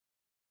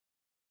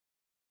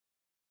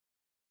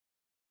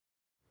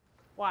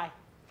Why?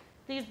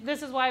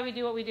 This is why we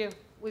do what we do.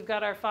 We've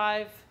got our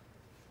five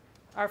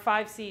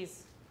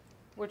C's.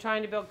 We're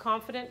trying to build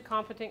confident,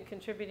 competent,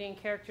 contributing,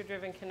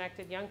 character-driven,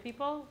 connected young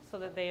people so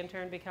that they in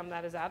turn become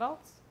that as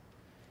adults.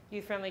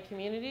 Youth-friendly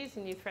communities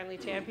and youth-friendly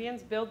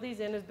champions build these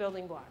in as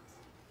building blocks.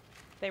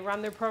 They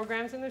run their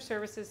programs and their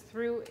services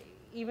through,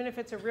 even if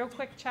it's a real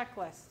quick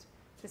checklist,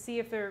 to see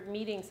if they're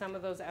meeting some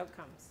of those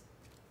outcomes,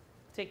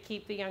 to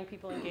keep the young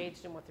people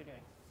engaged in what they're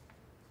doing.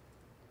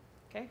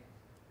 Okay?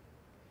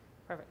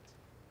 Perfect.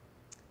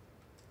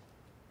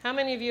 How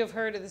many of you have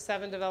heard of the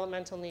 7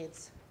 developmental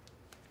needs?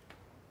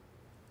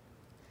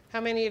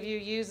 How many of you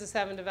use the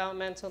 7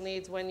 developmental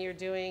needs when you're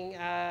doing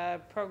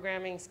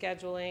programming,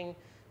 scheduling,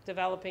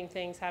 developing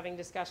things, having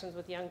discussions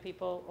with young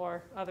people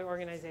or other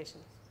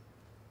organizations?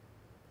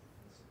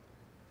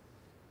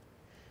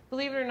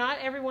 Believe it or not,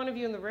 every one of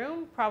you in the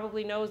room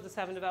probably knows the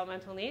 7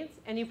 developmental needs,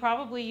 and you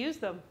probably use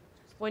them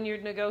when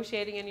you're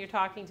negotiating and you're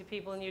talking to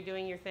people and you're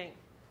doing your thing.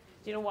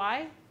 Do you know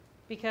why?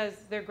 Because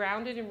they're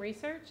grounded in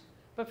research,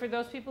 but for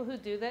those people who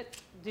do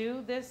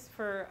this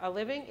for a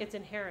living, it's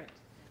inherent.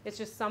 It's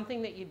just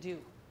something that you do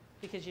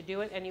because you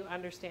do it and you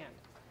understand.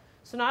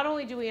 So not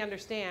only do we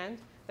understand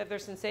that they're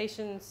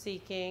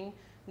sensation-seeking,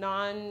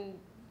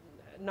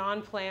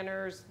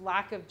 non-planners,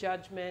 lack of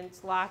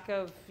judgment, lack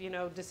of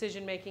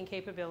decision-making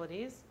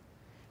capabilities,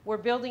 we're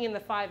building in the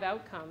 5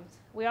 outcomes.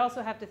 We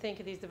also have to think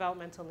of these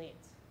developmental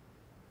needs,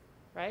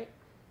 right?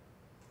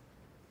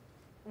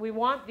 We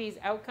want these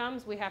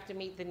outcomes. We have to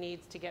meet the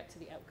needs to get to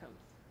the outcomes.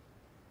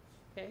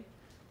 Okay?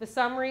 The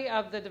summary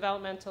of the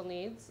developmental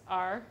needs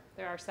are,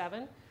 there are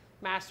 7,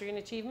 mastery and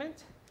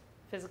achievement,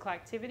 physical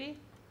activity,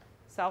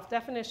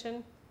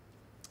 self-definition,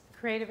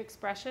 creative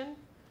expression,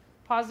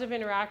 positive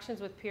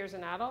interactions with peers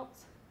and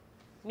adults,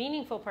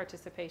 meaningful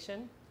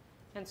participation,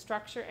 and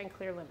structure and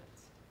clear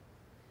limits.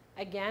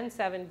 Again,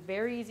 7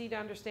 very easy to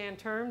understand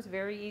terms,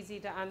 very easy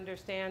to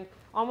understand,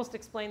 almost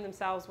explain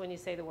themselves when you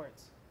say the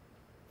words.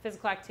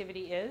 Physical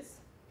activity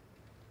is,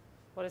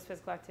 what is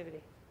physical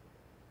activity?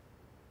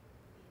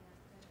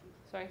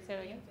 Sorry, say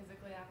that again?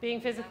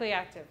 Being physically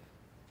active,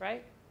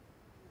 right?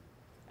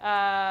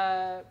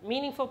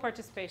 Meaningful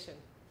participation.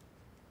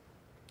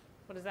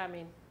 What does that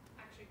mean?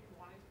 Actually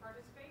wanting to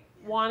participate?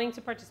 Wanting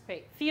to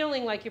participate.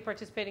 Feeling like you're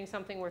participating in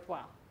something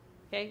worthwhile.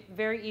 Okay?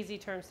 Very easy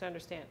terms to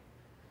understand.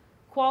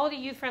 Quality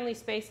youth-friendly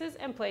spaces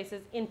and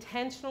places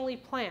intentionally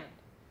planned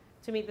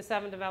to meet the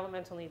 7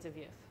 developmental needs of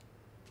youth.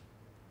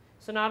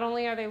 So not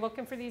only are they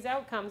looking for these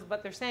outcomes,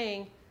 but they're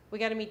saying, we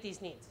got to meet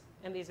these needs,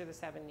 and these are the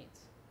 7 needs.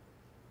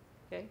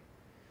 Okay?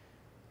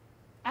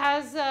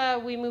 As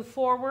we move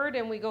forward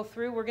and we go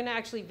through, we're going to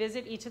actually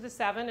visit each of the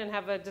 7 and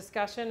have a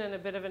discussion and a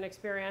bit of an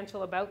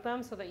experiential about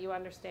them so that you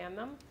understand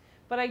them.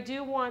 But I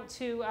do want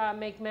to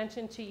make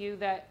mention to you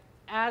that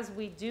as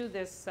we do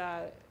this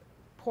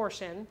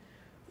portion,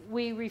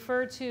 we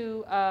refer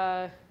to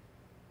a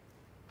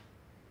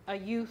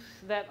youth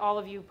that all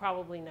of you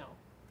probably know.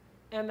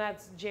 And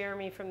that's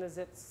Jeremy from the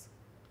Zits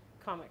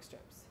comic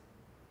strips.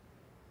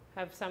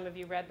 Have some of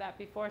you read that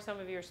before? Some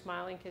of you are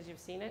smiling because you've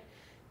seen it.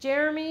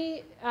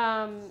 Jeremy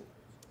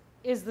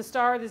is the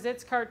star of the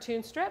Zits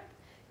cartoon strip.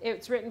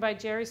 It's written by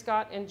Jerry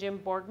Scott and Jim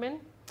Borgman.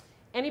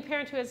 Any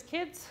parent who has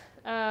kids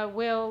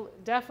will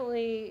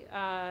definitely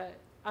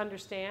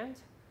understand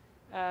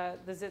the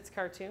Zits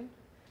cartoon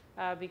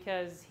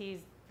because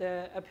he's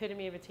the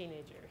epitome of a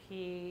teenager.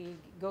 He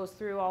goes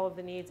through all of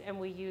the needs, and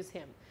we use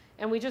him.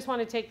 And we just want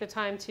to take the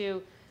time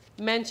to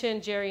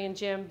mention Jerry and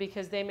Jim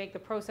because they make the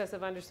process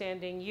of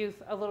understanding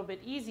youth a little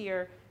bit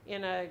easier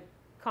in a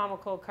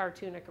comical,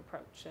 cartoonic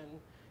approach.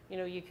 And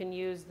you can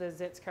use the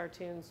Zits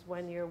cartoons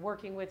when you're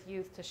working with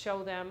youth to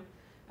show them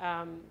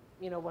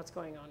what's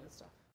going on and stuff.